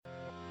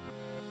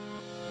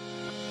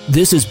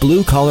This is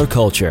Blue Collar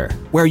Culture,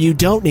 where you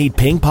don't need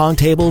ping pong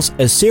tables,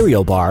 a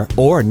cereal bar,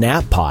 or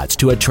nap pods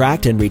to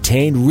attract and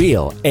retain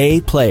real A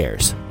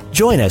players.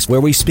 Join us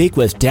where we speak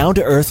with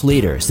down-to-earth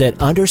leaders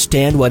that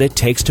understand what it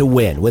takes to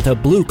win with a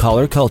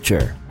blue-collar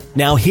culture.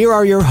 Now here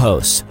are your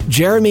hosts,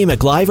 Jeremy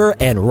McLiver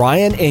and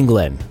Ryan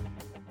England.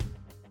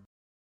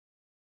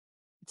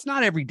 It's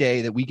not every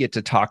day that we get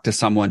to talk to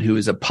someone who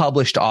is a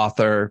published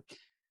author.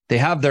 They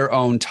have their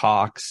own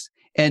talks,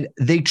 and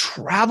they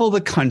travel the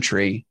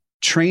country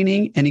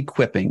training and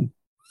equipping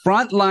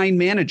frontline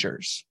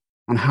managers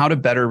on how to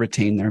better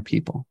retain their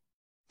people.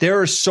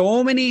 There are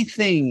so many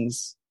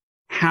things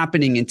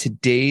happening in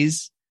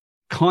today's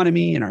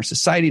economy, in our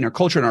society, in our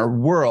culture, in our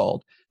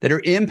world that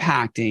are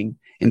impacting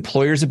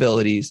employers'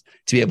 abilities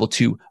to be able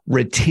to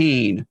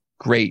retain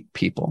great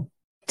people.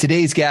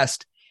 Today's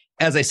guest,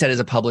 as I said, is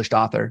a published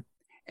author,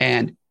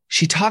 and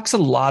she talks a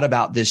lot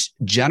about this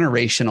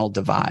generational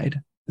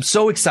divide. I'm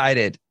so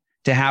excited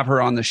to have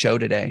her on the show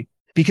today,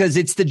 because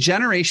it's the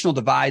generational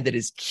divide that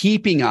is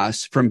keeping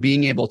us from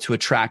being able to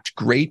attract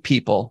great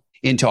people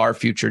into our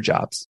future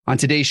jobs. On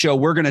today's show,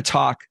 we're going to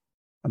talk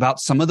about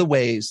some of the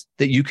ways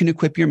that you can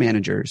equip your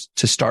managers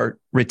to start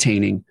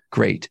retaining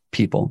great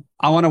people.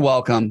 I want to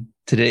welcome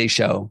to today's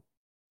show,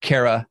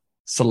 Kara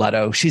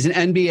Soletto. She's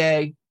an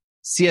MBA,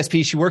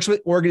 CSP. She works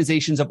with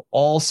organizations of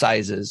all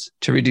sizes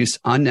to reduce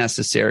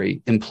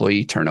unnecessary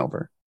employee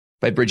turnover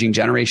by bridging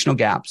generational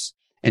gaps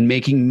and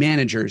making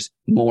managers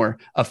more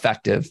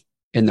effective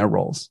in their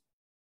roles.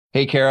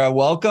 Hey, Kara,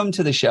 welcome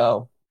to the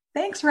show.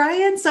 Thanks,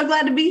 Ryan. So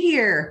glad to be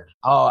here.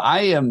 Oh, I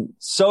am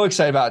so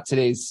excited about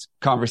today's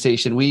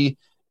conversation. We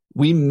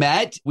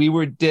met,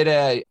 did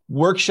a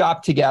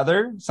workshop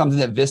together, something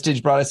that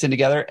Vistage brought us in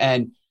together.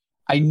 And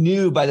I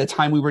knew by the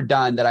time we were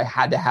done that I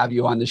had to have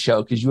you on the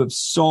show because you have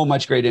so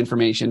much great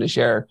information to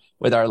share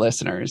with our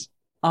listeners.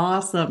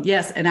 Awesome.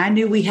 Yes. And I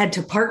knew we had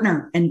to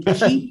partner and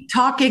keep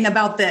talking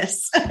about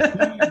this.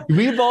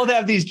 We both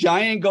have these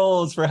giant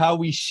goals for how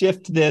we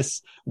shift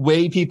this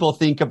way people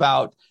think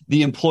about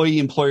the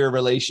employee-employer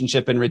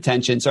relationship and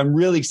retention. So I'm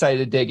really excited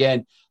to dig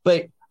in.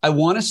 But I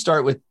want to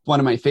start with one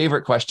of my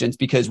favorite questions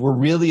because we're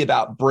really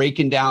about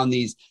breaking down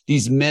these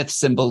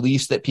myths and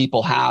beliefs that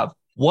people have.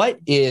 What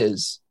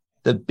is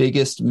the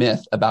biggest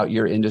myth about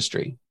your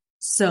industry?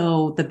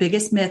 So the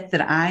biggest myth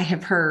that I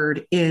have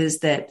heard is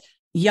that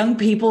young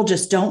people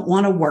just don't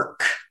want to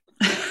work.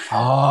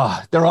 Oh,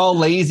 they're all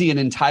lazy and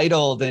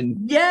entitled and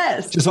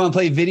yes, just want to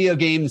play video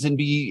games and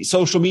be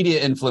social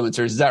media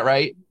influencers. Is that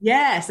right?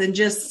 Yes. And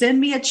just send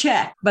me a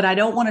check, but I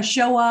don't want to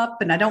show up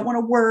and I don't want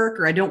to work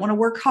or I don't want to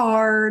work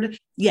hard.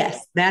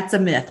 Yes, that's a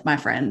myth, my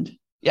friend.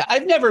 Yeah,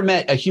 I've never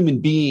met a human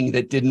being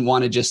that didn't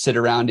want to just sit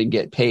around and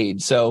get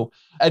paid. So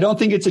I don't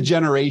think it's a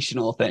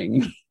generational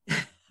thing.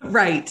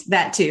 Right.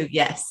 That too.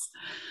 Yes.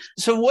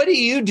 So what do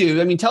you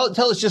do? I mean, tell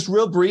us just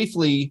real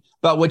briefly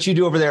about what you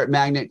do over there at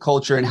Magnet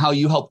Culture and how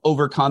you help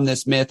overcome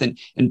this myth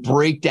and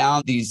break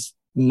down these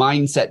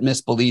mindset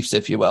misbeliefs,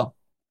 if you will.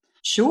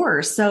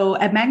 Sure. So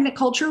at Magnet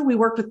Culture, we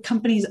work with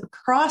companies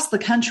across the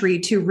country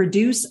to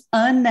reduce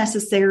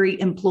unnecessary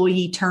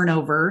employee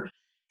turnover.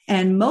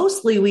 And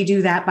mostly we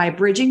do that by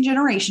bridging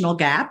generational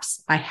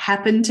gaps. I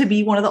happen to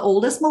be one of the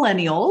oldest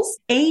millennials,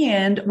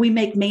 and we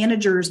make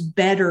managers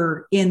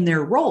better in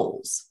their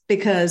roles.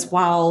 Because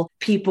while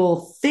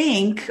people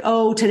think,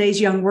 oh, today's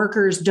young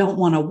workers don't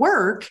want to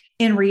work,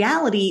 in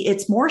reality,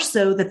 it's more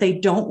so that they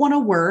don't want to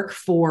work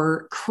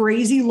for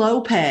crazy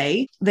low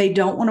pay. They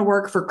don't want to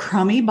work for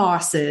crummy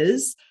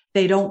bosses.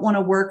 They don't want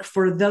to work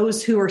for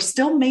those who are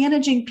still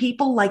managing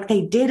people like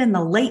they did in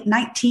the late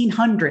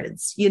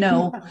 1900s,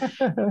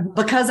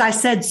 because I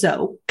said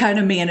so kind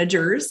of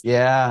managers.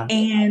 Yeah.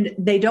 And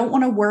they don't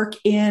want to work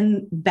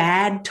in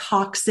bad,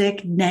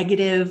 toxic,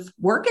 negative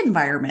work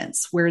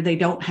environments where they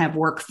don't have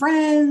work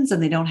friends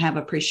and they don't have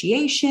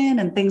appreciation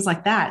and things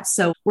like that.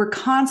 So we're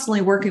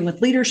constantly working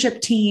with leadership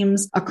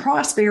teams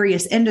across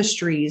various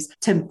industries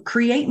to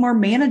create more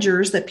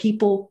managers that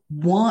people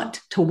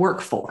want to work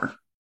for.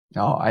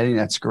 Oh, I think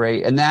that's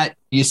great. And that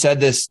you said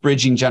this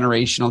bridging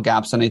generational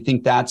gaps. And I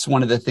think that's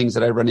one of the things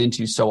that I run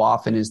into so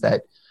often is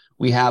that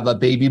we have a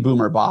baby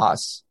boomer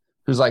boss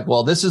who's like,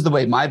 well, this is the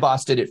way my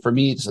boss did it for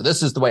me. So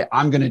this is the way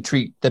I'm going to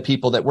treat the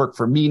people that work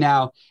for me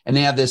now. And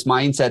they have this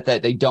mindset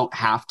that they don't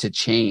have to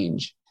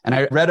change. And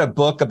I read a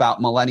book about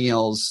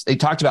millennials. They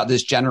talked about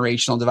this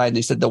generational divide. And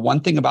they said the one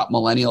thing about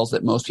millennials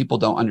that most people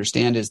don't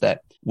understand is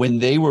that when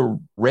they were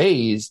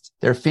raised,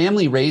 their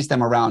family raised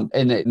them around,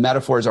 and the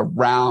metaphor is a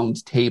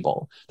round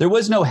table. There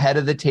was no head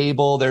of the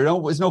table. There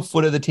was no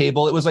foot of the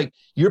table. It was like,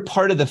 you're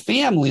part of the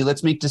family.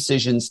 Let's make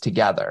decisions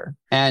together.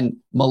 And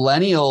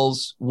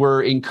millennials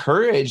were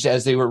encouraged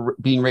as they were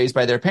being raised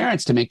by their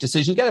parents to make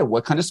decisions together.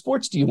 What kind of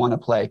sports do you want to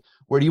play?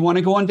 Where do you want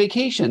to go on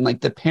vacation?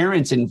 Like the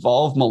parents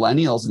involve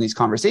millennials in these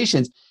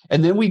conversations.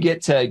 And then we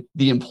get to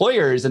the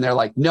employers and they're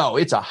like, no,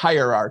 it's a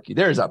hierarchy.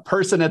 There's a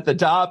person at the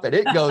top and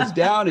it goes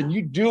down and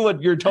you do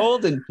what you're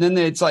told. And then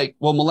it's like,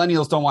 well,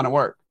 millennials don't want to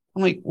work.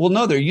 I'm like, well,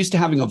 no, they're used to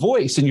having a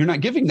voice and you're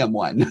not giving them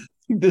one.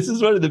 This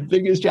is one of the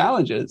biggest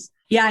challenges.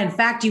 Yeah. In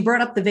fact, you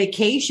brought up the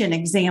vacation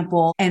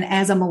example. And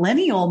as a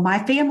millennial,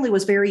 my family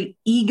was very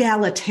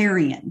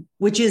egalitarian,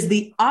 which is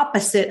the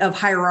opposite of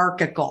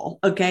hierarchical.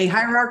 Okay.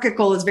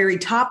 Hierarchical is very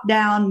top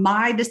down,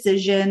 my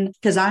decision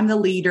because I'm the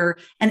leader.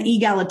 And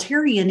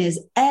egalitarian is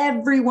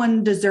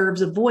everyone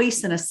deserves a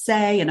voice and a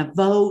say and a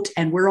vote.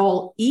 And we're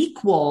all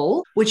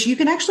equal, which you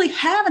can actually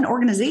have an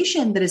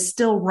organization that is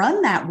still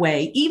run that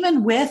way,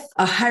 even with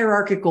a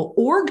hierarchical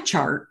org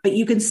chart, but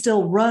you can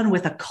still run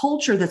with a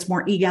culture that's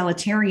more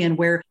egalitarian,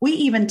 where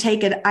we even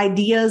take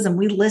ideas and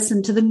we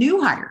listen to the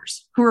new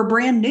hires who are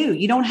brand new.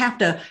 You don't have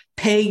to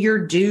pay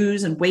your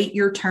dues and wait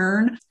your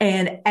turn.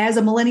 And as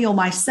a millennial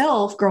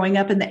myself, growing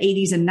up in the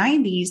 80s and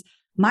 90s,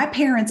 my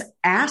parents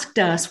asked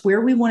us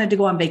where we wanted to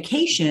go on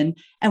vacation,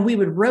 and we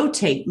would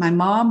rotate. My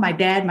mom, my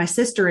dad, my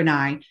sister, and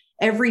I,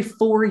 every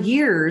 4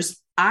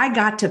 years, I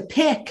got to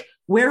pick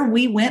where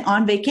we went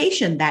on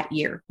vacation that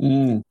year.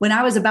 When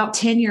I was about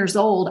 10 years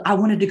old, I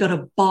wanted to go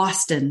to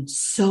Boston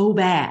so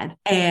bad.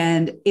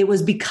 And it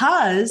was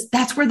because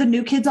that's where the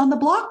New Kids on the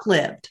Block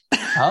lived.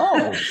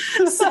 Oh.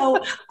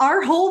 So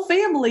our whole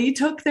family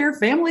took their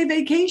family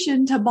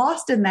vacation to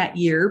Boston that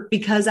year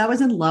because I was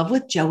in love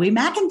with Joey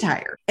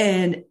McIntyre.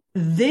 And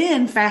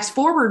then fast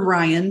forward,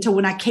 Ryan, to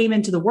when I came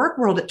into the work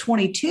world at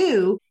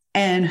 22,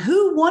 and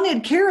who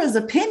wanted Kara's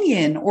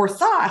opinion or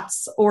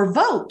thoughts or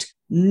vote?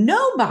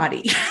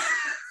 Nobody.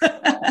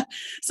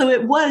 So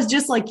it was,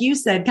 just like you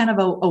said, kind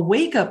of a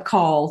wake-up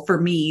call for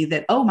me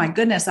that, oh my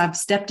goodness, I've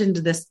stepped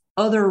into this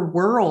other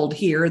world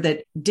here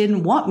that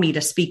didn't want me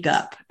to speak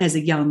up as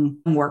a young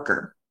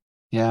worker.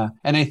 Yeah.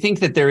 And I think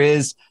that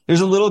there's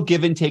a little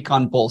give and take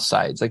on both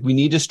sides. Like, we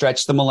need to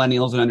stretch the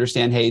millennials and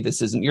understand, hey,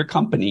 this isn't your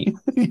company.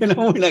 We're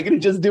not going to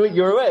just do it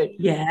your way.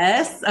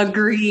 Yes,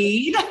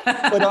 agreed.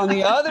 But on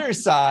the other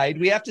side,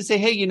 we have to say,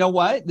 hey, you know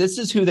what? This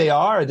is who they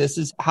are. This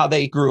is how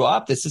they grew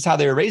up. This is how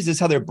they were raised. This is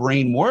how their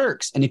brain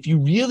works. And if you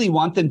really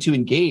want them to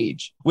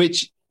engage,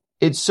 which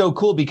it's so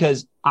cool,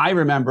 because I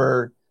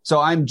remember, so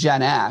I'm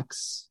Gen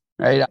X,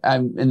 right?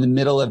 I'm in the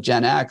middle of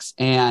Gen X,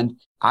 and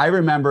I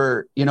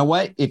remember, you know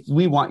what? If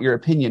we want your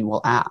opinion,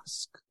 we'll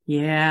ask.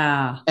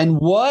 Yeah. And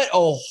what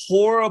a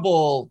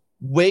horrible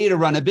way to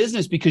run a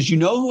business, because you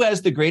know who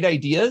has the great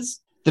ideas?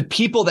 The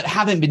people that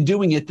haven't been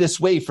doing it this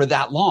way for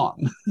that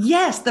long.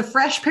 Yes, the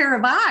fresh pair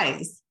of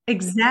eyes.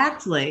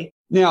 Exactly.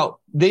 Now,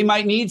 they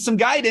might need some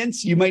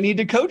guidance. You might need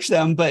to coach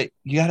them, but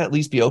you got to at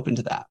least be open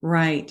to that.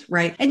 Right,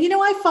 right. And,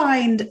 I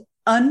find,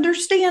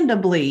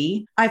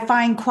 understandably, I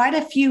find quite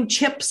a few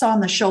chips on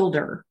the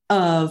shoulder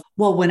of,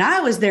 well, when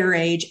I was their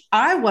age,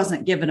 I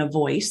wasn't given a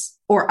voice,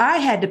 or I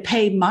had to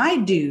pay my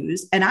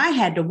dues and I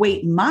had to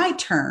wait my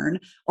turn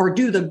or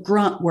do the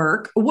grunt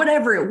work,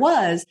 whatever it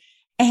was.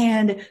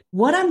 And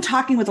what I'm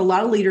talking with a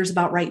lot of leaders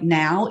about right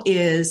now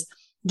is,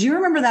 do you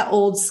remember that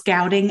old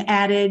scouting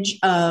adage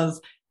of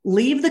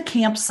leave the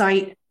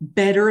campsite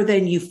better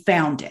than you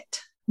found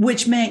it?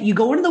 Which meant you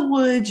go into the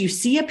woods, you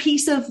see a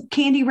piece of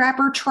candy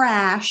wrapper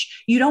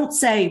trash. You don't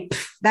say,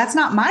 that's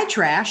not my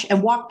trash,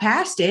 and walk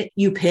past it.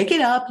 You pick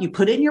it up, you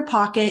put it in your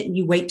pocket, and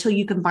you wait till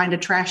you can find a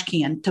trash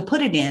can to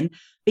put it in,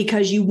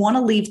 because you want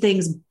to leave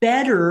things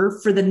better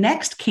for the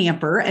next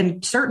camper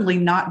and certainly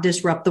not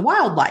disrupt the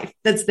wildlife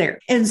that's there.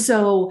 And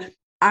so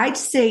I'd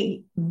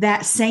say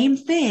that same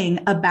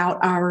thing about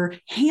our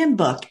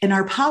handbook and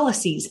our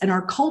policies and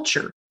our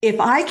culture. If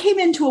I came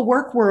into a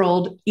work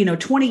world,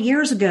 20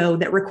 years ago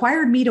that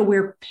required me to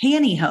wear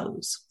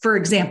pantyhose, for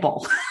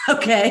example,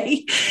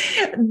 okay,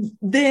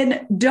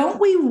 then don't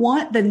we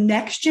want the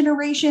next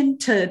generation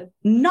to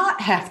not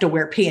have to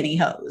wear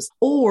pantyhose?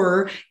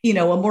 Or,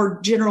 a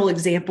more general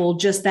example,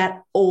 just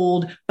that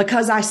old,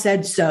 because I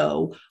said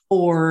so,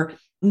 or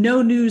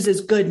no news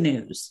is good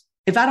news.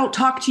 If I don't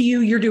talk to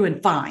you, you're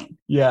doing fine.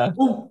 Yeah.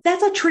 Well,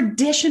 that's a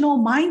traditional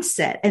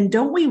mindset. And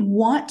don't we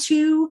want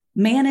to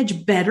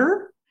manage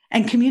better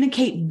and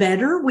communicate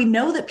better? We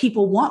know that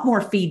people want more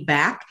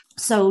feedback.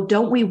 So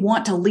don't we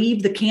want to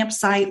leave the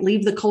campsite,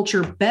 leave the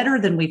culture better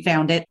than we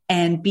found it,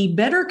 and be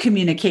better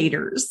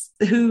communicators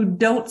who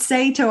don't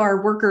say to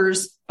our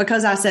workers,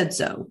 because I said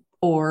so,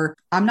 or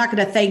I'm not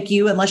going to thank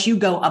you unless you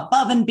go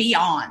above and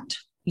beyond.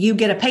 You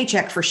get a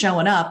paycheck for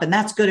showing up, and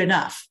that's good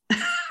enough,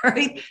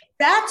 right?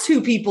 That's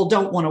who people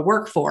don't want to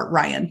work for,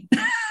 Ryan.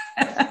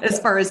 As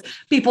far as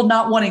people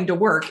not wanting to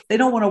work, they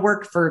don't want to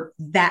work for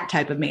that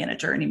type of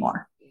manager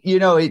anymore.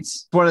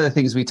 It's one of the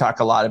things we talk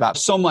a lot about.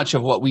 So much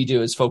of what we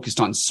do is focused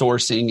on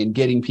sourcing and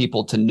getting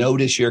people to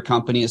notice your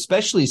company,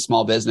 especially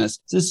small business.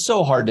 It's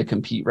so hard to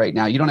compete right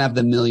now. You don't have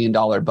the $1 million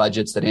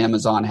budgets that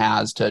Amazon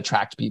has to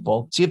attract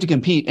people. So you have to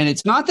compete. And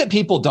it's not that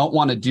people don't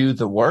want to do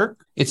the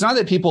work. It's not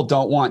that people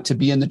don't want to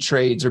be in the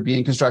trades or be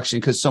in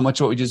construction, because so much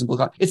of what we do is in blue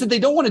collar. It's that they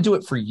don't want to do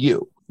it for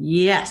you.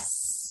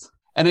 Yes.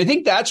 And I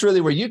think that's really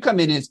where you come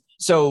in is,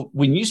 so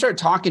when you start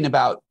talking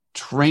about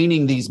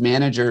training these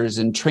managers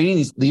and training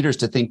these leaders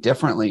to think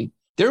differently,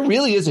 there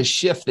really is a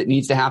shift that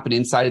needs to happen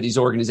inside of these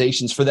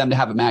organizations for them to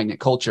have a magnet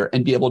culture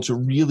and be able to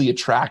really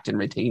attract and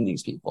retain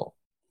these people.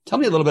 Tell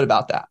me a little bit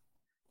about that.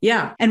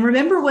 Yeah. And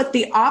remember what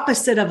the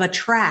opposite of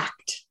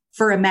attract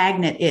for a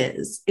magnet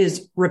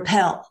is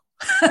repel.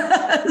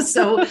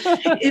 So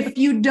if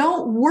you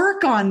don't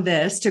work on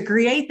this to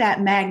create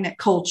that magnet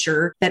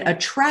culture that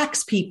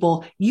attracts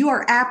people, you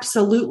are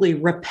absolutely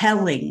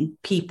repelling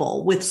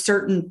people with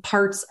certain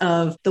parts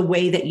of the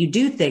way that you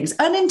do things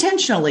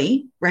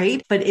unintentionally,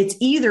 right? But it's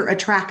either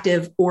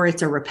attractive or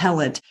it's a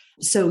repellent.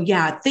 So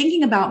yeah,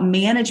 thinking about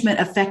management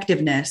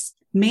effectiveness,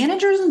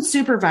 managers and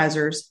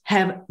supervisors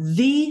have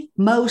the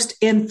most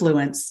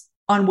influence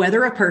on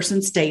whether a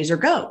person stays or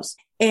goes.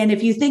 And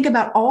if you think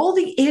about all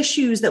the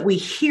issues that we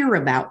hear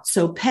about,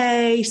 so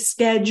pay,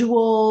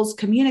 schedules,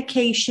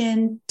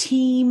 communication,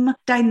 team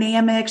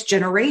dynamics,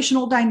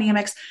 generational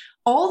dynamics,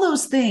 all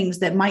those things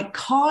that might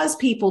cause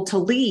people to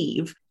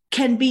leave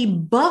can be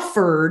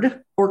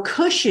buffered or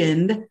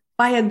cushioned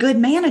by a good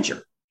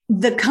manager.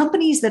 The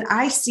companies that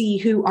I see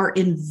who are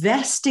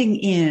investing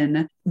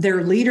in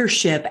their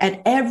leadership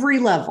at every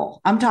level,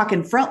 I'm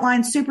talking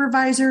frontline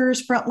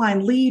supervisors,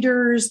 frontline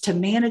leaders to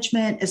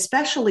management,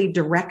 especially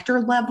director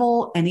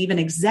level and even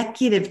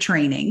executive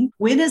training.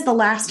 When is the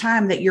last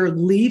time that your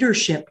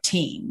leadership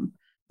team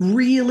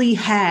really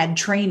had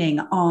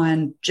training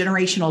on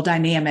generational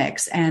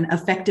dynamics and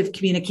effective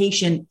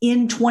communication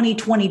in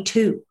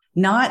 2022,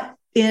 not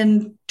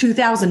in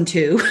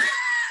 2002?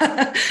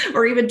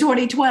 Or even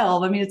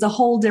 2012. I mean, it's a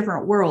whole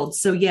different world.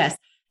 So yes,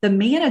 the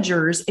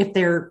managers, if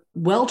they're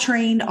well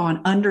trained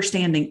on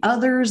understanding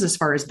others as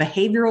far as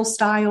behavioral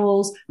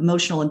styles,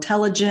 emotional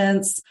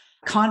intelligence,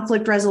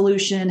 conflict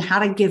resolution, how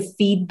to give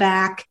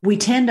feedback, we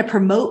tend to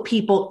promote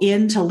people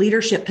into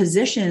leadership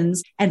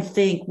positions and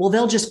think, well,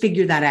 they'll just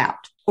figure that out.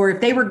 Or if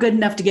they were good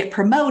enough to get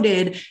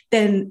promoted,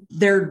 then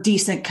they're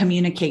decent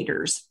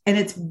communicators. And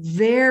it's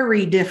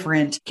very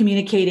different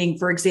communicating,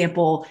 for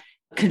example,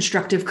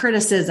 constructive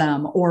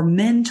criticism or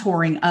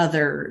mentoring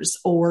others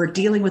or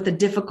dealing with a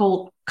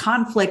difficult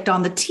conflict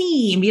on the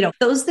team. You know,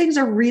 those things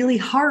are really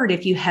hard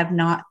if you have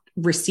not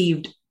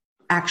received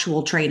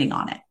actual training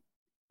on it.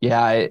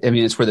 Yeah. I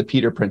mean, it's where the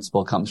Peter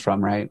principle comes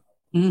from, right?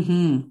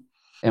 Mm-hmm.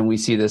 And we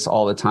see this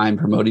all the time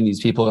promoting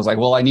these people. It's like,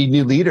 well, I need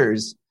new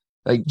leaders.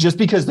 Like just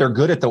because they're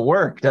good at the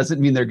work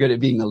doesn't mean they're good at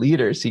being a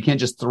leader. So you can't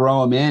just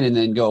throw them in and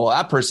then go, well,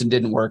 that person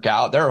didn't work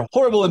out. They're a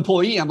horrible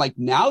employee. I'm like,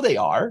 now they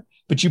are.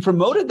 But you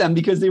promoted them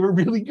because they were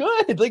really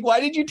good. Like, why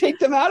did you take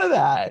them out of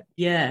that?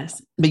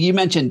 Yes. But you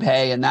mentioned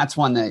pay, and that's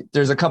one that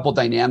there's a couple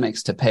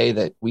dynamics to pay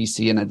that we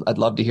see. And I'd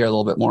love to hear a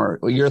little bit more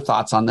your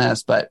thoughts on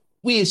this, but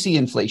we see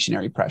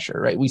inflationary pressure,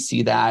 right? We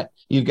see that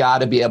you've got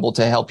to be able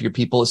to help your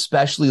people,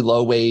 especially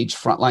low wage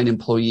frontline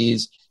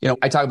employees. You know,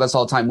 I talk about this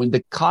all the time. When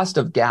the cost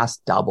of gas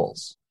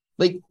doubles,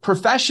 like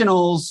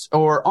professionals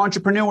or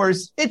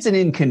entrepreneurs, it's an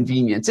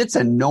inconvenience. It's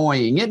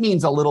annoying. It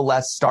means a little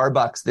less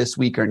Starbucks this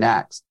week or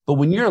next. But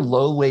when you're a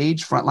low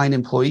wage frontline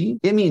employee,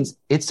 it means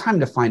it's time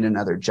to find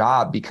another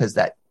job because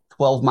that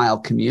 12-mile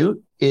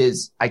commute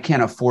is, I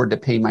can't afford to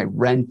pay my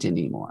rent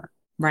anymore.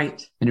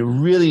 Right. And it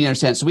really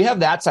understands. So we have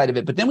that side of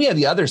it, but then we have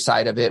the other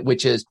side of it,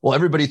 which is, well,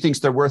 everybody thinks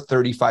they're worth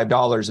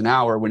 $35 an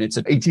hour when it's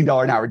an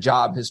 $18 an hour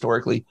job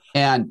historically.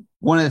 And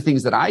one of the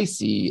things that I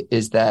see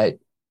is that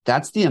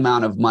that's the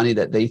amount of money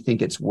that they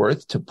think it's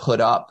worth to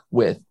put up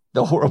with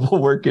the horrible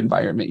work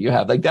environment you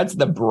have. Like that's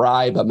the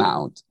bribe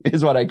amount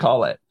is what I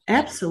call it.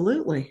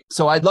 Absolutely.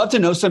 So I'd love to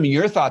know some of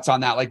your thoughts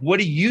on that. Like, what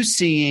are you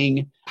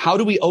seeing? How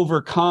do we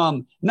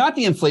overcome not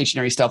the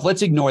inflationary stuff?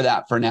 Let's ignore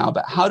that for now,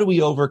 but how do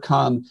we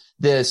overcome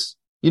this?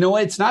 You know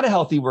what? It's not a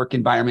healthy work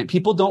environment.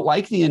 People don't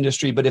like the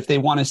industry, but if they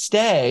want to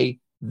stay,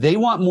 they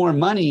want more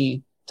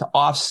money to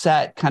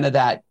offset kind of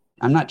that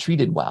I'm not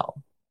treated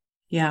well.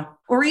 Yeah.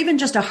 Or even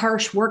just a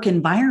harsh work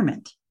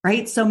environment,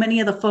 right? So many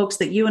of the folks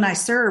that you and I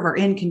serve are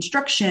in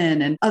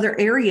construction and other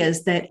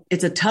areas that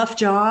it's a tough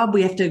job.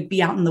 We have to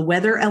be out in the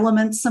weather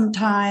elements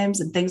sometimes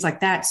and things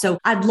like that. So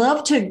I'd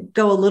love to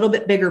go a little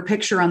bit bigger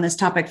picture on this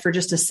topic for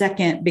just a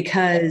second,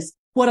 because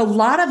what a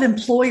lot of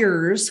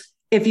employers,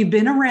 if you've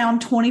been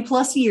around 20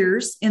 plus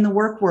years in the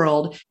work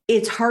world,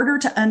 it's harder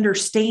to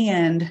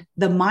understand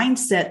the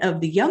mindset of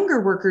the younger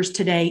workers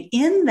today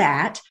in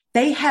that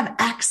they have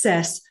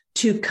access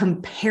to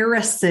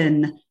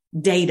comparison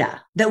data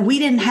that we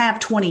didn't have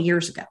 20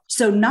 years ago.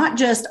 So not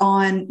just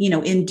on,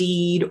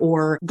 Indeed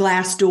or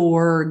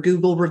Glassdoor,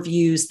 Google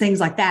reviews, things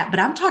like that, but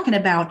I'm talking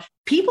about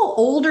people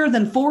older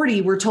than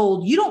 40 were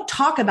told, you don't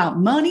talk about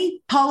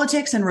money,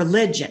 politics, and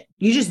religion.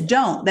 You just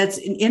don't. That's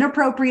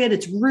inappropriate.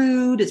 It's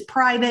rude. It's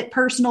private,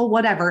 personal,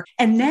 whatever.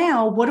 And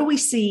now what do we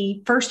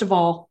see? First of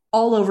all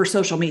over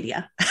social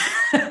media,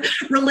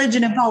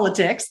 religion and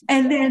politics.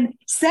 And then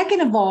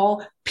second of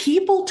all,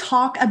 people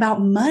talk about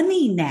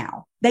money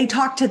now. They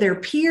talk to their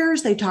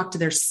peers, they talk to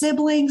their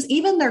siblings,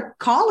 even their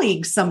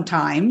colleagues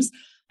sometimes,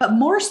 but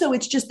more so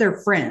it's just their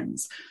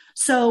friends.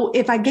 So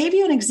if I gave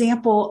you an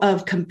example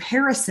of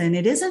comparison,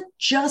 it isn't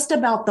just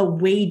about the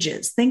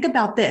wages. Think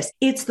about this.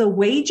 It's the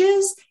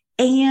wages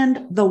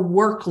and the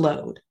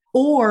workload,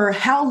 or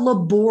how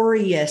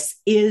laborious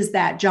is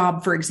that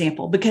job, for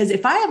example. Because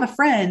if I have a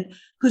friend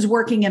who's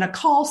working in a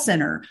call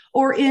center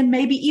or in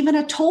maybe even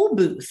a toll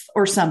booth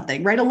or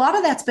something, right? A lot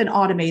of that's been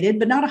automated,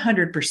 but not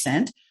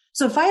 100%.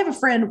 So if I have a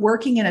friend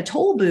working in a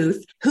toll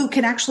booth who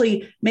can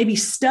actually maybe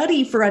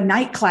study for a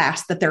night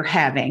class that they're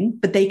having,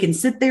 but they can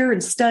sit there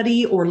and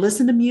study or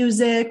listen to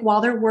music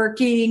while they're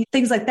working,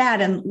 things like that.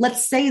 And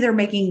let's say they're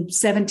making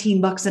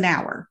 $17 an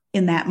hour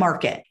in that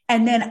market.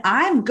 And then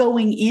I'm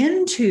going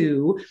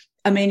into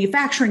a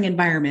manufacturing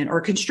environment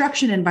or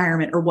construction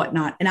environment or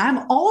whatnot. And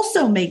I'm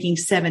also making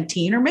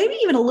 17 or maybe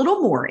even a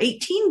little more,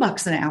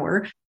 $18 an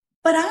hour,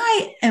 but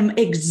I am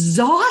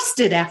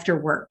exhausted after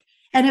work.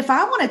 And if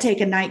I want to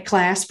take a night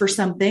class for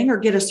something or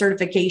get a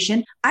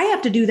certification, I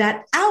have to do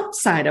that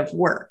outside of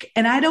work.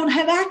 And I don't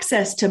have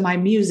access to my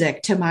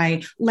music, to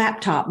my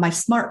laptop, my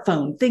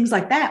smartphone, things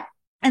like that.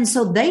 And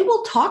so they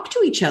will talk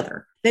to each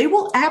other. They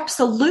will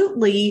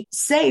absolutely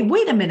say,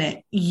 wait a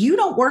minute, you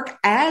don't work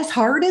as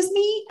hard as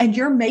me and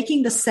you're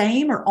making the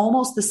same or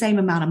almost the same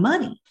amount of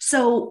money.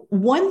 So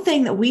one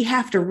thing that we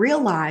have to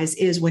realize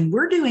is when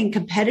we're doing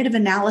competitive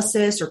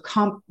analysis or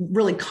comp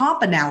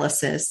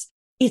analysis,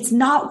 it's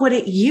not what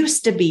it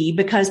used to be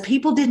because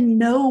people didn't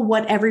know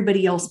what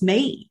everybody else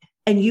made.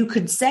 And you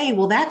could say,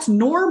 well, that's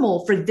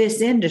normal for this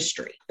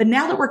industry. But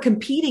now that we're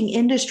competing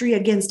industry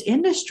against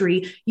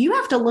industry, you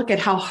have to look at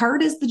how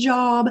hard is the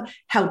job,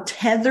 how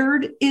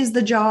tethered is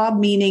the job,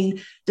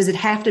 meaning does it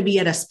have to be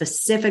at a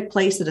specific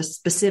place at a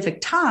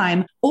specific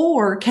time,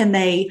 or can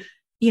they,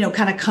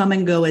 kind of come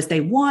and go as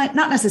they want,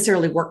 not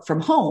necessarily work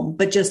from home,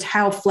 but just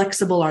how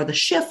flexible are the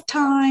shift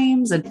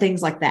times and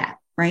things like that.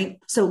 Right.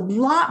 So a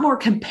lot more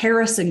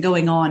comparison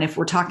going on if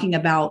we're talking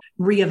about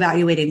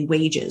reevaluating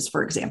wages,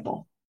 for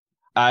example.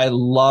 I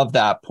love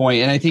that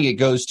point. And I think it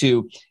goes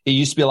to, it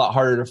used to be a lot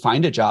harder to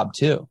find a job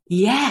too.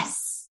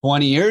 Yes.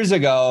 20 years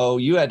ago,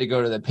 you had to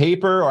go to the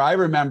paper. Or I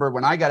remember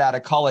when I got out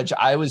of college,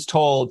 I was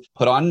told,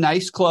 put on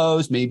nice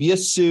clothes, maybe a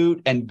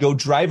suit, and go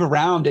drive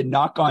around and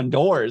knock on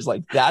doors.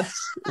 Like that's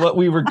what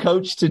we were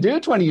coached to do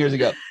 20 years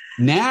ago.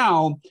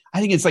 Now, I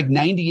think it's like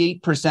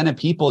 98% of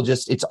people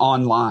it's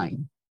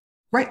online.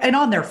 Right. And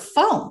on their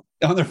phone.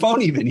 On their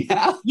phone even,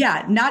 yeah.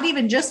 Yeah, not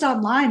even just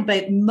online,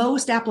 but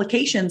most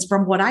applications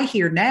from what I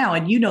hear now,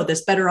 and you know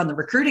this better on the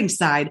recruiting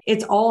side,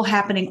 it's all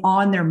happening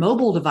on their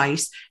mobile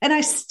device. And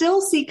I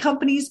still see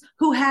companies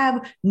who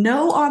have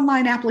no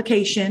online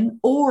application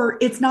or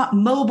it's not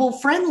mobile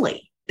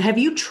friendly. Have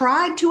you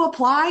tried to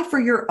apply for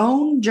your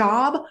own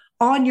job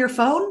on your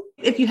phone?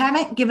 If you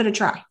haven't, give it a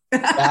try.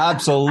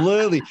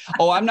 Absolutely.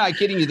 Oh, I'm not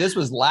kidding you. This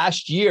was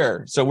last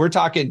year. So we're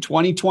talking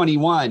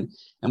 2021.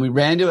 And we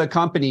ran to a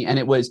company and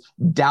it was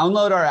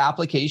download our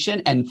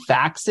application and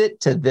fax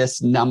it to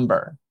this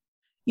number.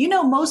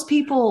 Most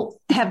people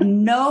have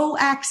no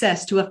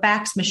access to a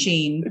fax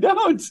machine. They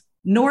don't.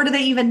 Nor do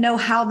they even know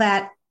how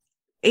that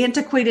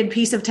antiquated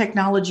piece of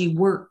technology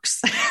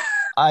works.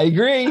 I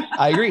agree.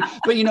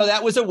 But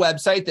that was a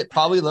website that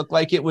probably looked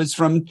like it was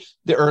from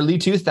the early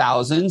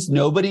 2000s.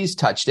 Nobody's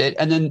touched it.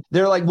 And then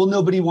they're like, well,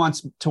 nobody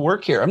wants to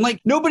work here. I'm like,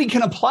 nobody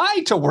can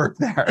apply to work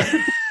there.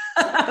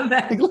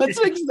 Let's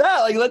fix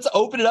that. Let's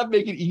open it up,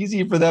 make it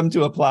easy for them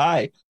to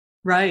apply.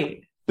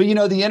 Right. But,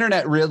 the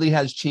internet really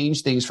has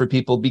changed things for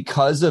people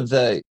because of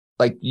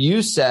like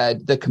you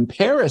said, the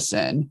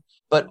comparison,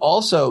 but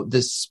also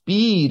the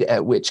speed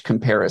at which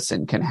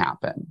comparison can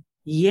happen.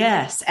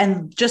 Yes.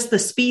 And just the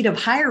speed of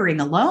hiring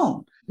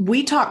alone.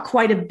 We talk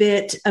quite a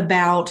bit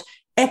about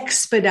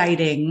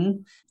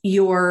expediting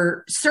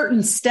your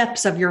certain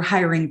steps of your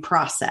hiring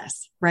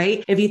process,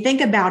 right? If you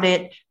think about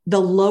it,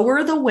 the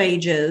lower the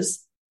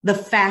wages, the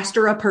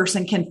faster a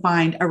person can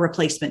find a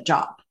replacement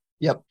job.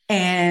 Yep.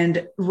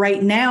 And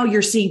right now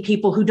you're seeing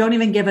people who don't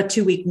even give a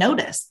 2-week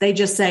notice. They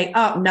just say,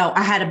 oh, no,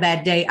 I had a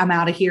bad day. I'm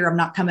out of here. I'm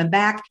not coming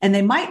back. And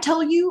they might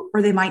tell you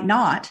or they might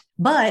not.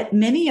 But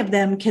many of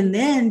them can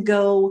then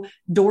go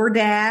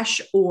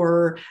DoorDash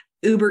or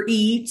Uber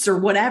Eats or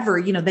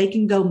whatever. They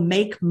can go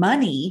make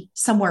money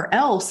somewhere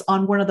else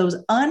on one of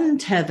those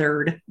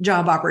untethered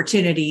job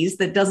opportunities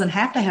that doesn't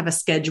have to have a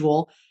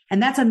schedule.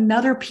 And that's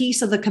another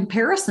piece of the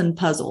comparison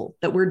puzzle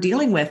that we're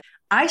dealing with.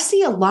 I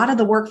see a lot of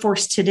the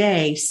workforce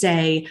today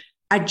say,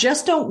 I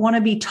just don't want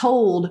to be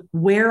told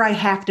where I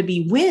have to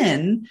be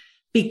when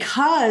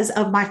because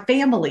of my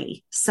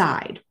family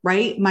side,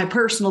 right? My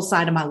personal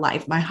side of my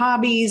life, my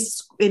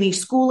hobbies, any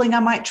schooling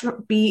I might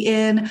be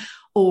in,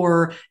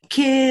 or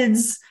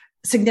kids,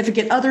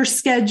 significant other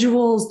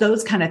schedules,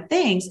 those kind of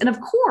things. And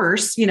of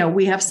course,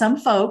 we have some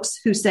folks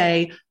who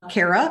say,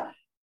 Kara,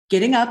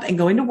 getting up and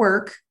going to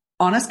work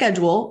on a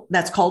schedule,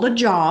 that's called a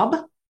job.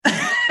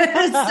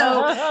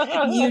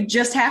 So you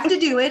just have to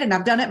do it. And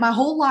I've done it my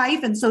whole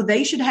life. And so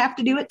they should have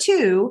to do it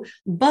too.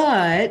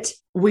 But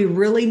we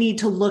really need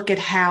to look at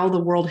how the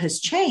world has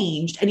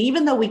changed. And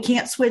even though we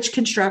can't switch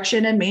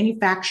construction and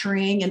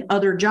manufacturing and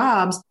other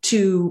jobs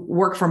to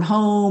work from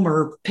home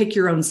or pick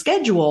your own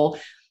schedule,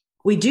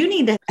 we do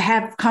need to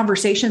have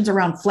conversations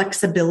around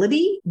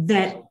flexibility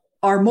that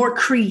are more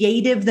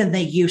creative than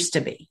they used to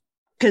be.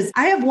 Because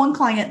I have one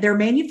client, they're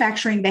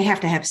manufacturing, they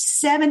have to have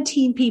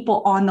 17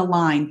 people on the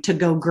line to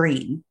go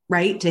green,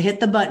 right? To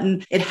hit the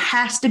button, it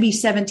has to be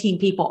 17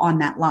 people on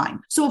that line.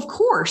 So of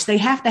course, they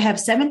have to have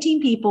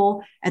 17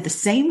 people at the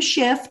same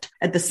shift,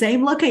 at the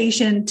same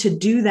location to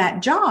do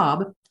that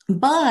job.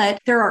 But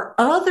there are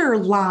other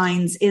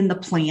lines in the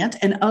plant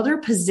and other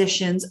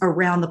positions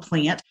around the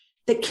plant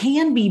that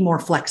can be more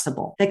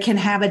flexible, that can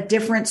have a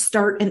different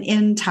start and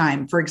end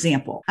time. For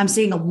example, I'm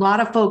seeing a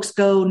lot of folks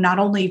go not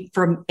only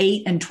from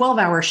 8 and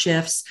 12-hour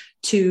shifts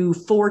to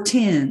 4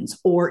 10s,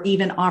 or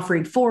even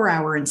offering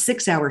 4-hour and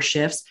 6-hour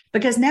shifts,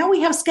 because now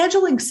we have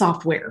scheduling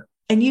software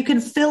and you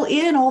can fill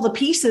in all the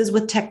pieces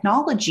with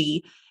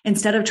technology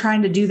instead of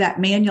trying to do that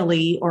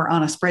manually or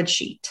on a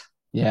spreadsheet.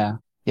 Yeah.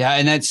 Yeah.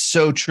 And that's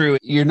so true.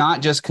 You're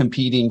not just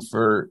competing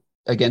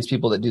against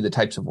people that do the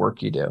types of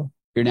work you do.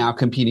 You're now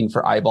competing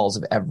for eyeballs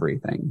of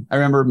everything. I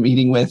remember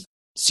meeting with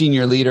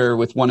senior leader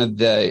with one of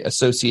the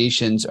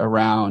associations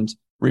around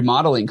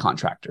remodeling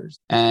contractors.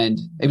 And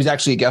he was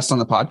actually a guest on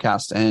the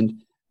podcast.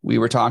 And we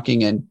were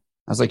talking and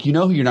I was like, you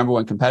know who your number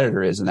one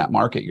competitor is in that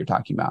market you're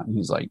talking about? And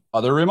he's like,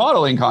 other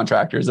remodeling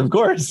contractors, of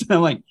course. And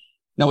I'm like,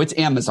 no, it's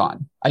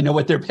Amazon. I know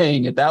what they're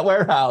paying at that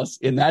warehouse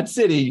in that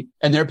city.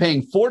 And they're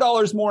paying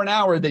 $4 more an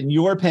hour than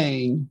you're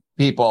paying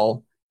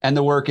people. And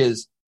the work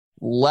is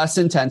less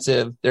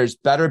intensive. There's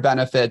better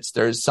benefits.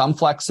 There's some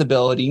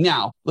flexibility.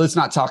 Now, let's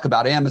not talk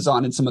about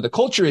Amazon and some of the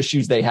culture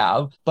issues they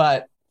have,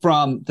 but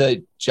from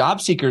the job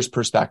seeker's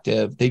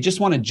perspective, they just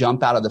want to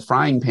jump out of the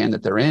frying pan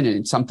that they're in and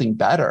it's something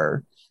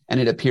better. And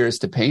it appears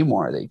to pay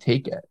more. They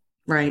take it.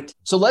 Right.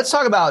 So let's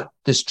talk about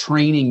this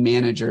training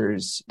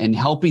managers and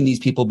helping these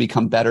people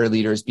become better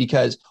leaders,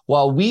 because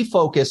while we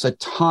focus a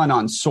ton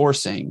on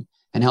sourcing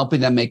and helping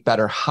them make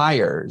better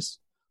hires,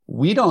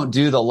 we don't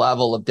do the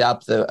level of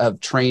depth of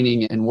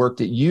training and work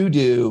that you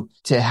do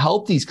to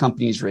help these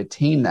companies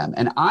retain them.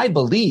 And I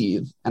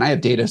believe, and I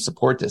have data to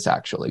support this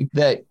actually,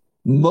 that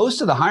most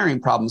of the hiring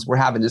problems we're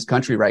having in this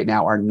country right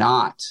now are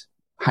not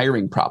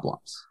hiring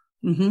problems.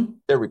 Mm-hmm.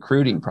 They're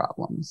recruiting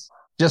problems.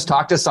 Just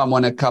talked to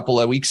someone a couple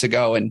of weeks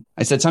ago and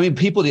I said, how many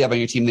people do you have on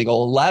your team? They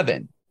go,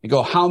 11. I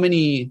go, how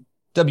many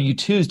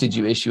W-2s did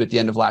you issue at the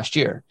end of last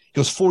year? He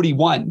goes,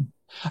 41.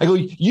 I go,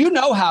 you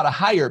know how to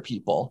hire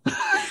people.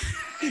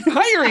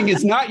 Hiring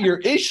is not your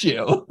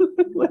issue.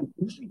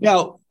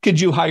 Now, could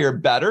you hire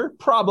better?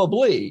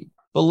 Probably.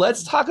 But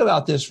let's talk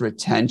about this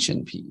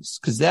retention piece,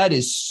 because that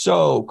is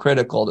so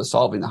critical to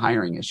solving the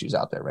hiring issues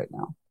out there right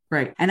now.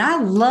 Right. And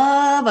I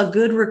love a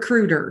good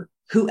recruiter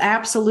who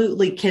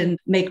absolutely can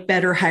make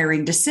better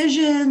hiring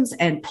decisions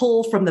and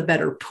pull from the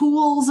better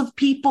pools of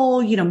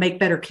people, make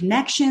better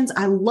connections.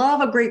 I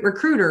love a great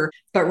recruiter.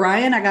 But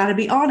Ryan, I got to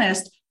be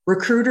honest,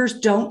 recruiters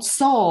don't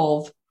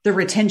solve the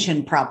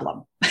retention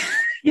problem.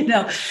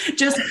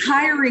 Just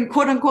hiring,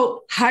 quote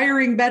unquote,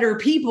 hiring better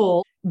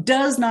people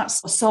does not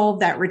solve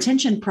that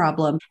retention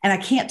problem. And I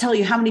can't tell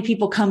you how many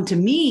people come to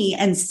me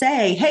and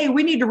say, hey,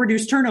 we need to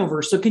reduce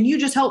turnover. So can you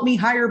just help me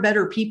hire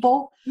better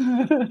people?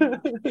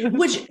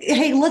 Which,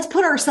 hey, let's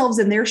put ourselves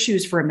in their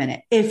shoes for a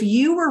minute. If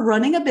you were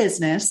running a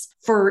business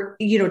for,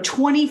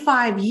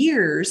 25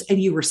 years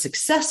and you were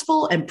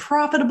successful and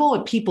profitable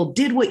and people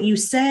did what you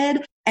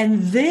said,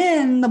 and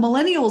then the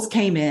millennials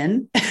came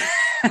in,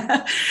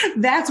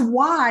 that's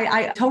why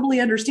I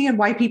totally understand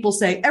why people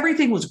say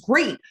everything was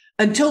great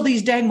until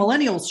these dang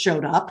millennials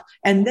showed up.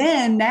 And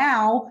then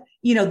now,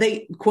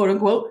 they quote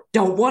unquote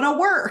don't want to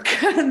work,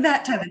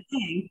 that type of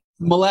thing.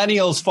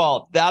 Millennials'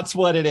 fault. That's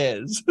what it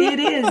is. It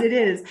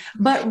is.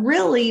 But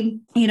really,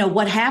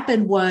 what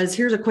happened was,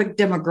 here's a quick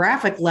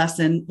demographic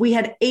lesson. We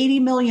had 80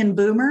 million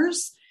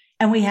boomers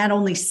and we had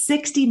only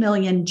 60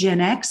 million Gen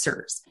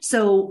Xers.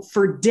 So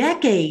for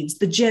decades,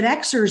 the Gen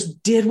Xers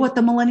did what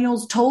the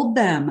millennials told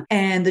them.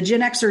 And the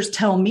Gen Xers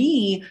tell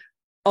me,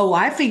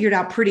 I figured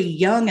out pretty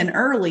young and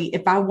early,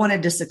 if I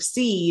wanted to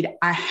succeed,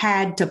 I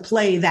had to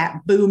play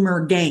that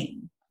boomer game.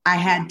 I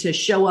had to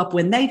show up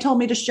when they told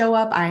me to show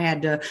up. I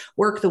had to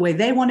work the way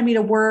they wanted me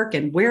to work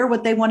and wear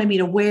what they wanted me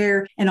to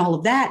wear and all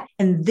of that.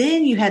 And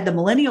then you had the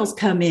millennials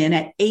come in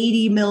at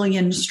 80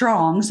 million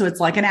strong. So it's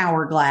like an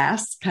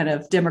hourglass kind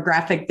of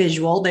demographic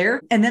visual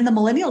there. And then the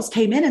millennials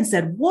came in and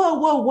said,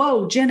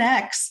 whoa, Gen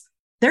X,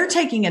 they're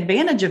taking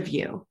advantage of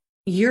you.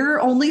 You're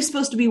only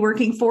supposed to be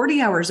working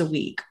 40 hours a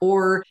week,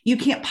 or you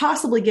can't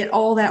possibly get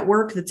all that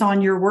work that's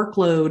on your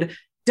workload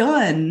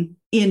done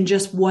in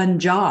just one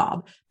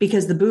job,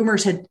 because the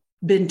boomers had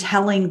been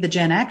telling the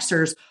Gen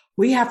Xers,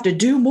 we have to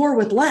do more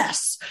with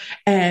less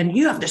and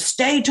you have to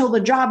stay till the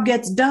job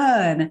gets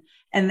done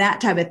and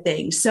that type of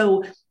thing.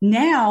 So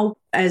now,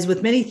 as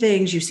with many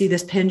things, you see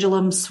this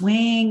pendulum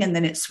swing and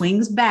then it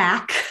swings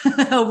back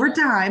over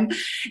time.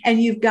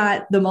 And you've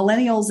got the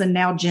millennials and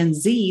now Gen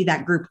Z,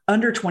 that group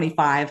under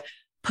 25,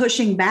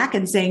 pushing back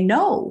and saying,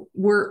 no,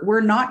 we're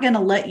not going to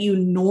let you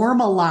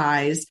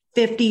normalize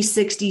 50,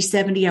 60,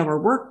 70-hour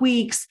work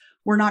weeks.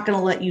 We're not going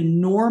to let you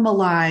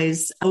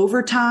normalize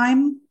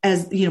overtime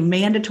as,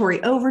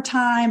 mandatory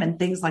overtime and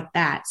things like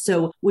that.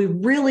 So we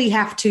really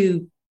have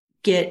to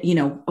get,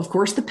 of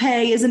course, the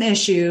pay is an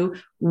issue.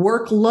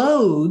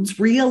 Workloads,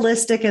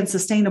 realistic and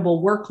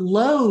sustainable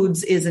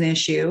workloads is an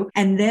issue.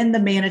 And then the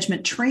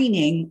management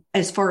training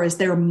as far as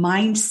their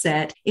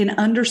mindset in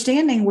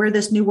understanding where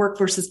this new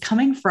workforce is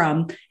coming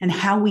from and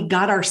how we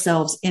got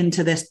ourselves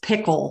into this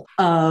pickle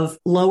of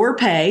lower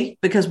pay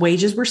because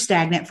wages were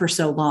stagnant for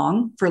so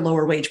long for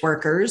lower wage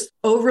workers,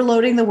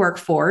 overloading the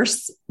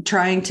workforce,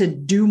 trying to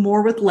do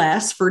more with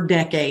less for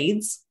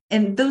decades.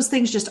 And those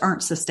things just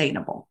aren't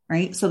sustainable,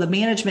 right? So the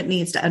management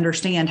needs to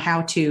understand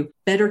how to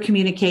better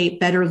communicate,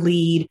 better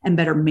lead, and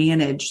better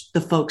manage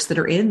the folks that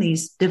are in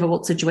these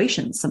difficult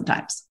situations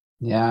sometimes.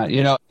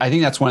 Yeah. I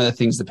think that's one of the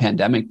things the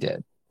pandemic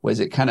did was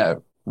it kind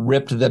of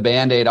ripped the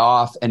Band-Aid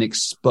off and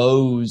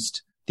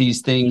exposed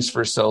these things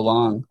for so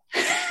long.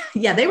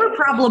 Yeah, they were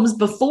problems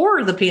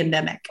before the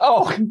pandemic.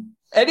 Oh,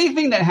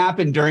 anything that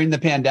happened during the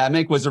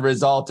pandemic was a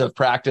result of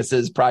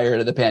practices prior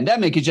to the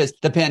pandemic. It's just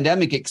the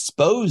pandemic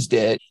exposed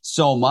it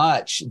so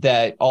much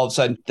that all of a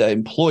sudden the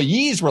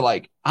employees were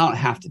like, I don't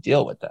have to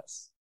deal with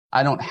this.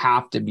 I don't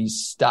have to be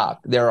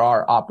stuck. There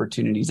are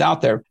opportunities out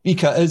there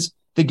because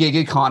the gig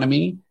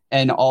economy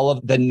and all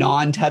of the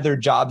non-tethered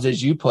jobs,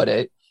 as you put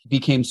it,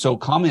 became so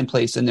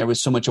commonplace and there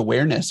was so much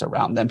awareness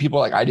around them. People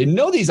were like, I didn't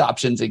know these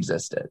options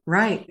existed.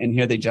 Right. And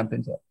here they jump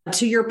into it.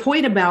 To your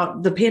point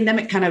about the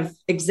pandemic kind of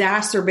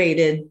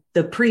exacerbated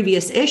the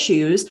previous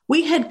issues,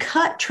 we had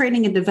cut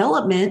training and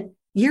development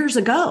years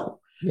ago.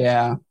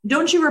 Yeah.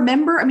 Don't you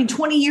remember?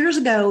 20 years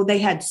ago, they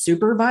had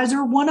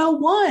Supervisor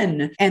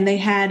 101 and they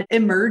had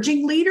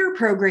emerging leader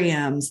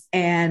programs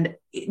and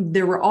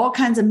there were all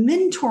kinds of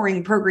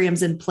mentoring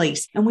programs in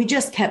place. And we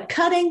just kept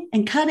cutting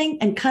and cutting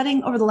and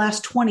cutting over the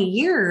last 20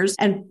 years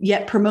and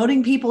yet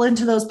promoting people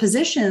into those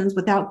positions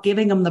without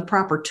giving them the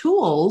proper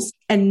tools.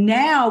 And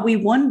now we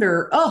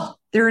wonder,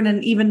 they're in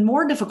an even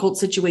more difficult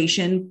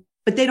situation,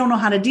 but they don't know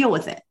how to deal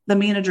with it. The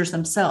managers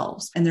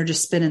themselves, and they're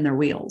just spinning their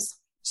wheels.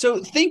 So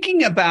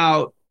thinking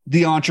about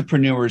the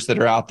entrepreneurs that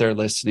are out there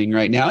listening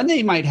right now, and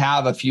they might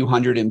have a few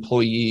hundred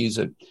employees,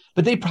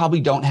 but they probably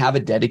don't have a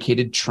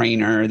dedicated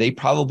trainer. They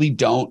probably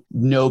don't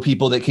know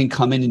people that can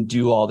come in and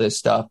do all this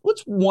stuff.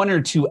 What's one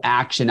or two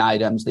action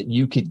items that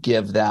you could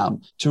give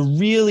them to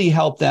really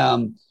help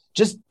them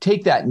just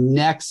take that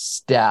next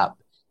step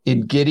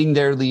in getting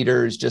their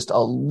leaders just a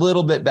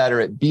little bit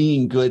better at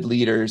being good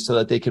leaders so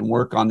that they can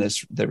work on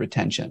their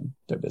retention,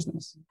 their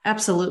business?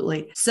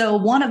 Absolutely. So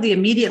one of the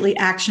immediately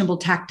actionable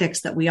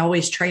tactics that we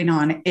always train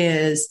on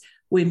is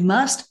we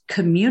must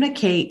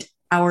communicate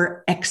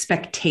our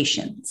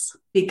expectations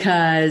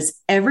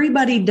because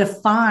everybody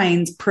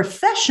defines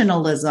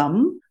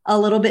professionalism a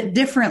little bit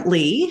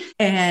differently.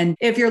 And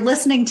if you're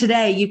listening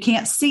today, you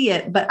can't see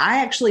it, but I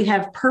actually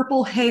have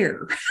purple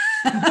hair.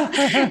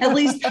 At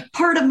least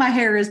part of my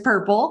hair is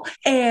purple.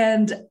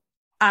 And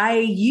I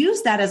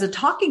use that as a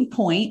talking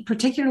point,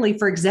 particularly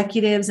for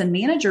executives and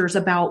managers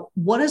about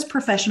what does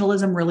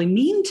professionalism really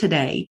mean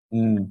today?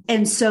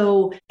 And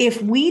so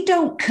if we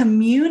don't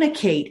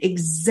communicate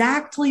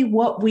exactly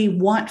what we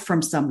want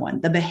from someone,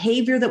 the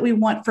behavior that we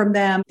want from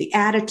them, the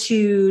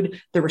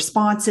attitude, the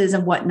responses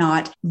and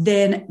whatnot,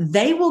 then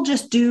they will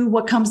just do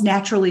what comes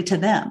naturally to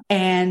them.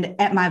 And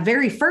at my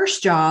very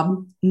first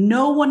job,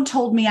 no one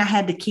told me I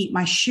had to keep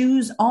my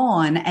shoes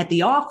on at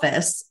the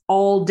office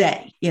all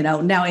day.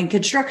 Now in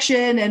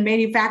construction and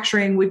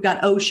manufacturing, we've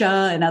got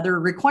OSHA and other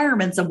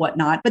requirements and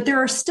whatnot, but there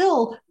are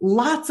still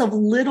lots of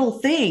little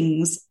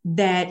things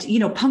that,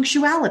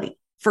 punctuality,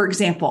 for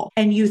example,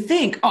 and you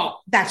think,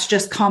 that's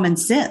just common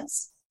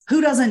sense.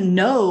 Who doesn't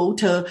know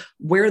to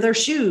wear their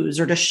shoes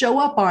or to show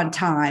up on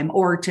time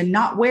or to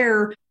not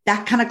wear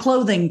that kind of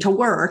clothing to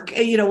work,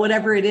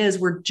 whatever it is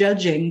we're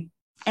judging.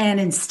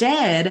 And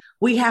instead,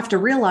 we have to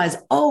realize,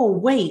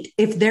 wait,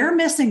 if they're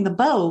missing the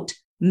boat,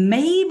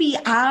 maybe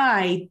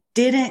I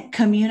didn't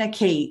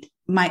communicate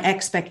my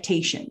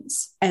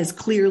expectations as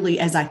clearly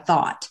as I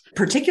thought,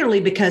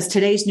 particularly because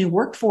today's new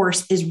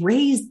workforce is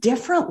raised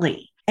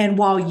differently. And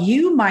while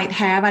you might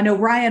have, I know,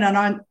 Ryan,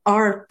 on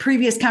our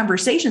previous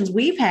conversations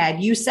we've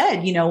had, you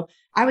said,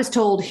 I was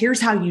told,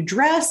 here's how you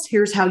dress,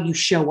 here's how you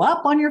show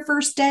up on your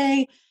first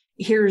day.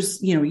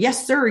 Here's,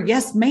 yes, sir,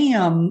 yes,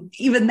 ma'am,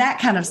 even that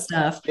kind of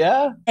stuff.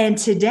 Yeah. And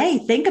today,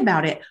 think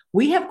about it.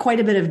 We have quite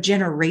a bit of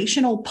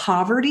generational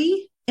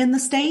poverty in the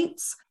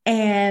States.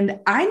 And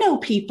I know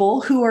people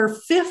who are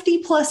 50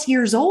 plus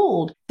years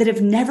old that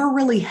have never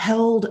really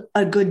held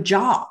a good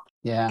job.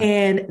 Yeah.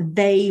 And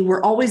they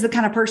were always the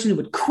kind of person who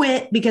would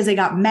quit because they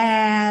got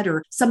mad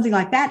or something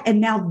like that.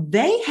 And now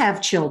they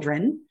have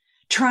children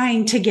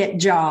trying to get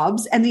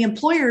jobs and the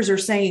employers are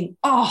saying,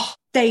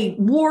 they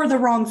wore the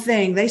wrong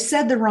thing. They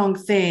said the wrong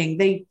thing.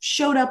 They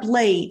showed up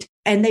late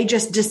and they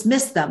just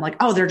dismissed them like,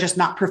 they're just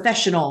not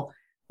professional.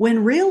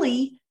 When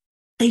really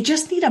they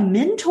just need a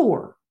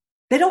mentor.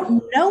 They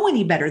don't know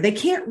any better. They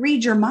can't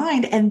read your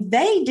mind. And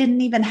they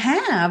didn't even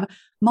have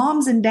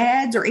moms and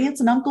dads or aunts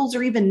and uncles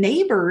or even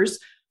neighbors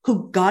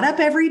who got up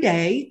every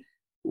day,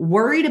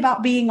 worried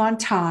about being on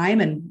time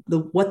and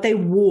what they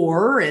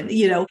wore and,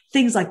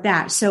 things like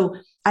that. So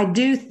I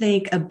do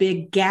think a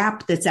big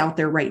gap that's out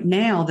there right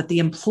now that the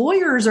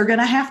employers are going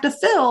to have to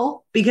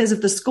fill, because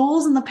if the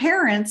schools and the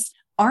parents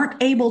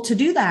aren't able to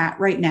do that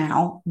right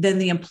now, then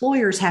the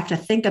employers have to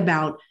think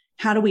about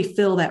how do we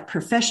fill that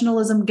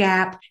professionalism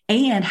gap,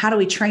 and how do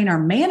we train our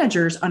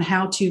managers on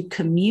how to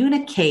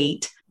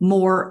communicate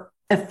more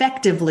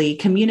effectively,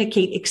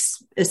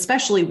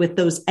 especially with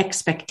those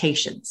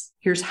expectations.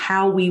 Here's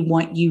how we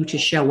want you to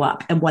show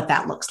up and what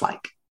that looks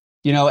like.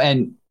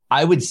 And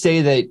I would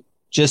say that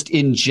just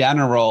in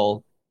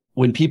general,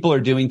 when people are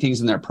doing things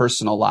in their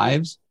personal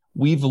lives,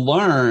 we've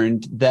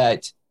learned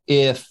that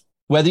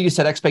whether you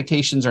set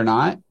expectations or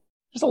not,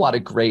 there's a lot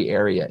of gray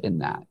area in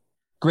that.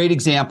 Great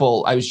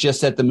example. I was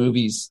just at the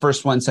movies,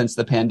 first one since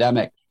the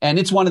pandemic, and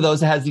it's one of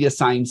those that has the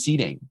assigned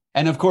seating.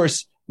 And of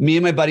course, me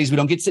and my buddies, we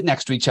don't get to sit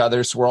next to each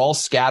other. So we're all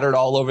scattered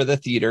all over the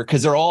theater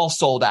because they're all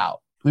sold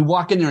out. We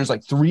walk in there, there's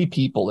like 3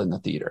 people in the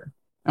theater.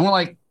 And we're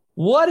like,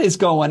 what is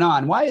going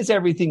on? Why is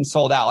everything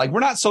sold out? Like, we're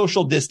not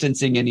social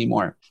distancing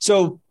anymore.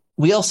 So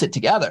we all sit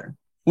together.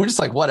 We're just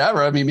like,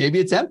 whatever. I mean, maybe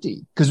it's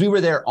empty, because we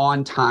were there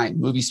on time.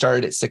 Movie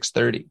started at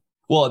 6:30.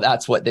 Well,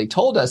 that's what they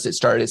told us. It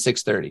started at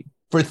 6:30.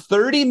 For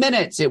 30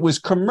 minutes, it was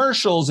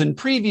commercials and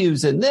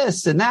previews and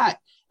this and that.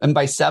 And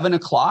by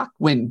 7:00,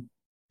 when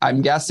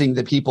I'm guessing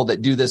the people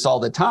that do this all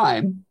the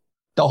time,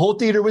 the whole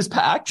theater was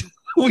packed.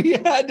 We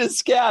had to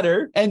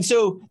scatter. And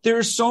so there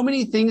are so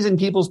many things in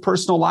people's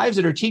personal lives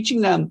that are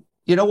teaching them,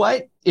 you know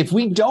what? If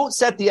we don't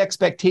set the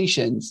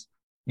expectations,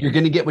 you're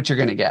going to get what you're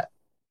going to get.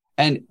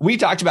 And we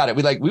talked about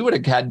it. We would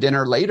have had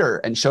dinner later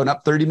and shown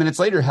up 30 minutes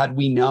later had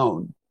we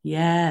known.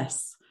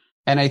 Yes.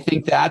 And I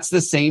think that's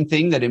the same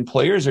thing that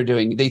employers are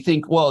doing. They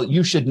think, well,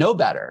 you should know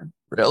better.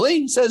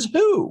 Really? Says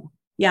who?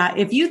 Yeah.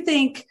 If you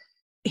think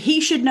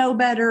he should know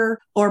better,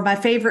 or my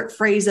favorite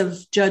phrase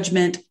of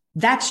judgment,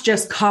 that's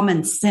just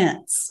common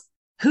sense.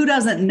 Who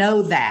doesn't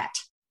know that?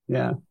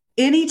 Yeah.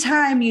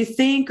 Anytime you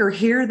think or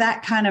hear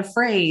that kind of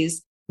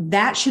phrase,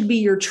 that should be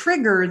your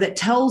trigger that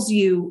tells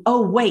you,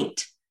 oh,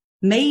 wait,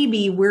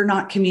 maybe we're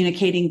not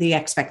communicating the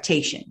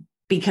expectation,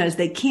 because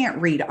they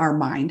can't read our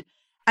mind.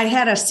 I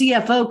had a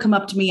CFO come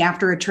up to me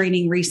after a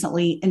training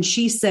recently, and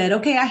she said,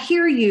 okay, I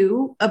hear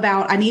you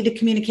about I need to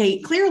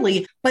communicate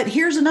clearly, but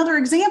here's another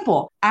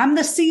example. I'm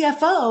the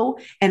CFO,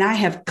 and I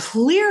have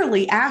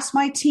clearly asked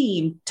my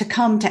team to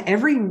come to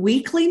every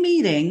weekly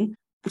meeting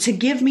to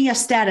give me a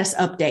status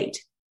update,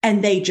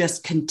 and they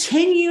just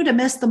continue to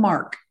miss the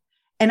mark.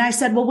 And I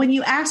said, well, when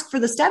you ask for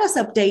the status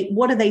update,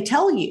 what do they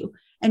tell you?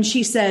 And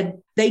she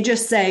said, they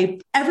just say,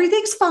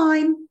 everything's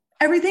fine.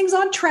 Everything's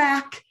on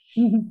track.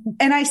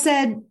 And I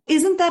said,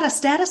 isn't that a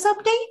status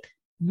update?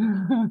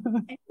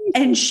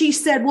 And she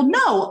said, well,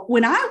 no,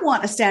 when I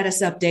want a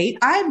status update,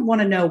 I want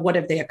to know, what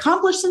have they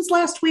accomplished since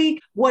last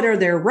week? What are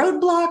their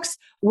roadblocks?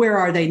 Where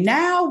are they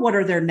now? What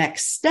are their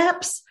next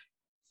steps?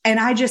 And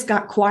I just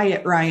got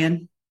quiet,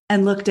 Ryan,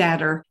 and looked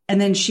at her. And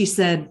then she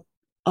said,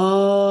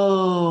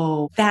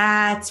 oh,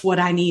 that's what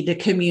I need to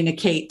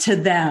communicate to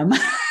them.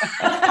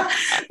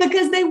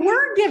 Because they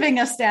were giving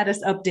a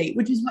status update,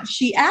 which is what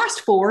she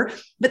asked for,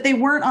 but they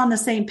weren't on the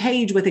same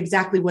page with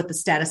exactly what the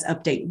status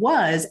update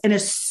was. And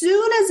as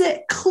soon as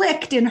it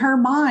clicked in her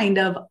mind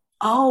of,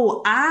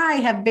 oh, I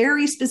have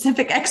very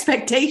specific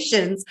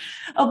expectations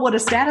of what a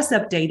status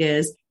update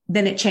is,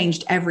 then it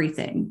changed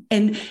everything.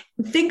 And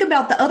think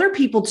about the other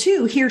people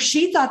too. Here,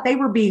 she thought they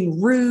were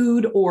being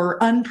rude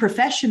or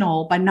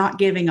unprofessional by not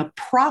giving a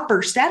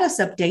proper status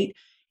update.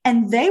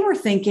 And they were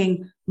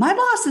thinking, my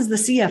boss is the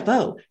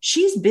CFO.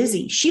 She's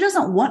busy. She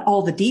doesn't want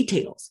all the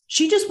details.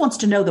 She just wants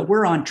to know that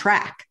we're on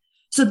track.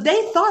 So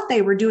they thought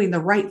they were doing the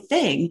right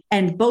thing.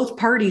 And both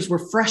parties were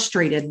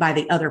frustrated by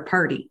the other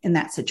party in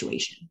that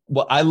situation.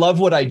 Well, I love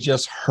what I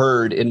just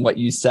heard in what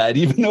you said,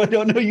 even though I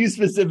don't know you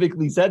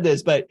specifically said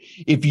this, but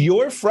if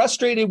you're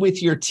frustrated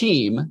with your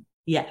team,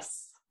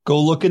 yes,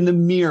 go look in the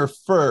mirror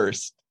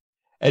first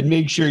and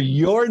make sure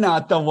you're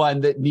not the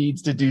one that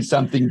needs to do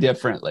something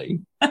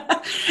differently.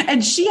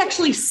 And she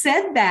actually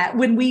said that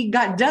when we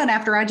got done,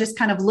 after I just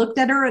kind of looked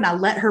at her and I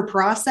let her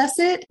process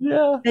it.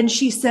 Yeah. And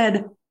she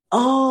said,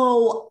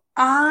 oh,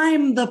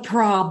 I'm the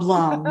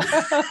problem.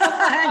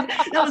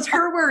 That was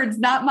her words,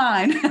 not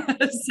mine.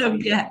 So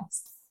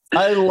yes.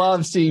 I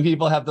love seeing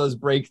people have those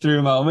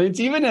breakthrough moments,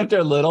 even if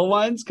they're little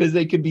ones, because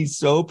they can be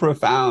so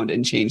profound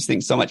and change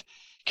things so much.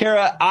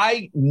 Kara,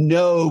 I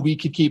know we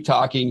could keep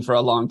talking for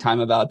a long time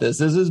about this.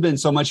 This has been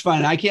so much fun.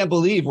 And I can't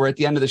believe we're at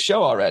the end of the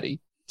show already.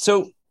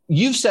 So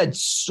you've said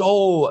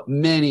so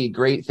many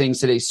great things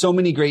today, so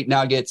many great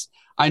nuggets.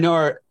 I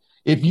know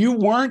if you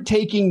weren't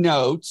taking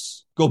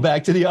notes, go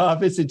back to the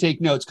office and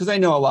take notes, because I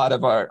know a lot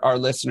of our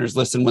listeners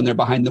listen when they're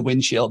behind the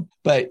windshield.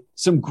 But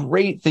some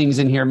great things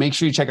in here. Make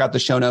sure you check out the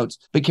show notes.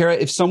 But Kara,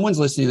 if someone's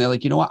listening, they're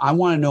like, you know what, I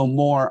want to know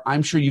more.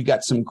 I'm sure you've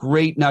got some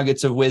great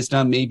nuggets of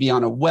wisdom, maybe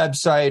on a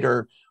website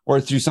or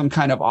through some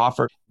kind of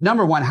offer.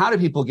 Number one, how do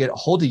people get a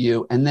hold of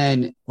you? And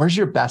then where's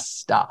your best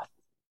stuff?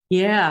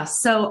 Yeah.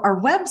 So our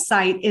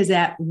website is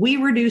at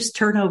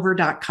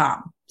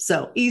wereduceturnover.com.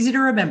 So easy to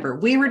remember,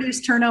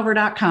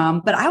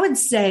 wereduceturnover.com. But I would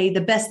say the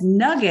best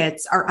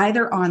nuggets are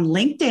either on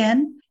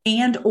LinkedIn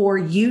and or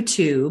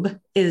YouTube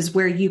is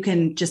where you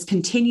can just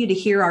continue to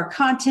hear our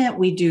content.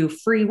 We do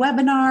free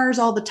webinars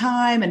all the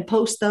time and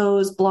post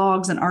those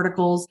blogs and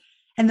articles.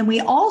 And then we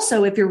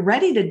also, if you're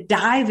ready to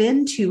dive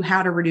into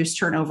how to reduce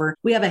turnover,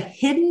 we have a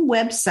hidden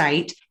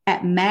website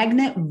at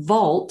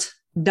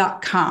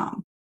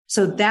magnetvault.com.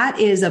 So that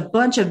is a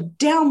bunch of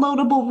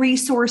downloadable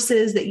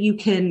resources that you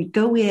can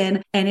go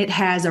in, and it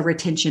has a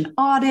retention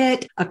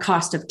audit, a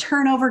cost of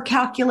turnover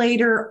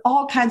calculator,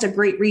 all kinds of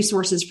great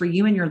resources for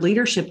you and your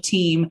leadership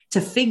team to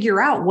figure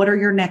out what are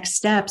your next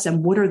steps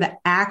and what are the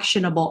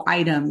actionable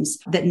items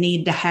that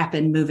need to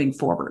happen moving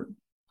forward.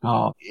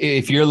 Oh,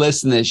 if you're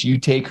listening to this, you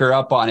take her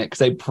up on it,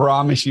 because I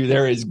promise you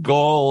there is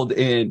gold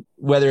in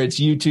whether it's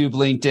YouTube,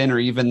 LinkedIn, or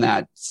even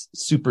that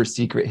super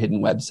secret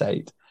hidden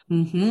website.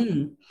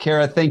 Mm-hmm.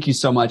 Kara, thank you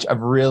so much. I've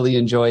really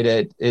enjoyed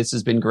it. This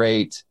has been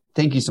great.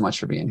 Thank you so much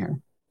for being here.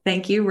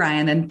 Thank you,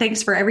 Ryan. And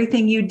thanks for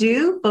everything you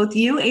do, both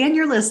you and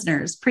your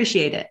listeners.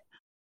 Appreciate it.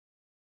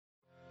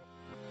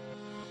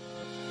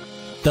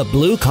 The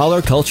Blue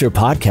Collar Culture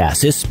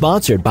podcast is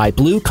sponsored by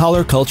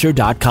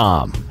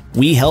BlueCollarCulture.com.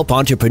 We help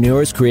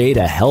entrepreneurs create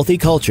a healthy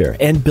culture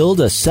and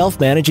build a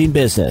self-managing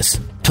business.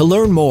 To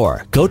learn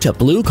more, go to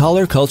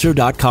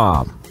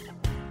BlueCollarCulture.com.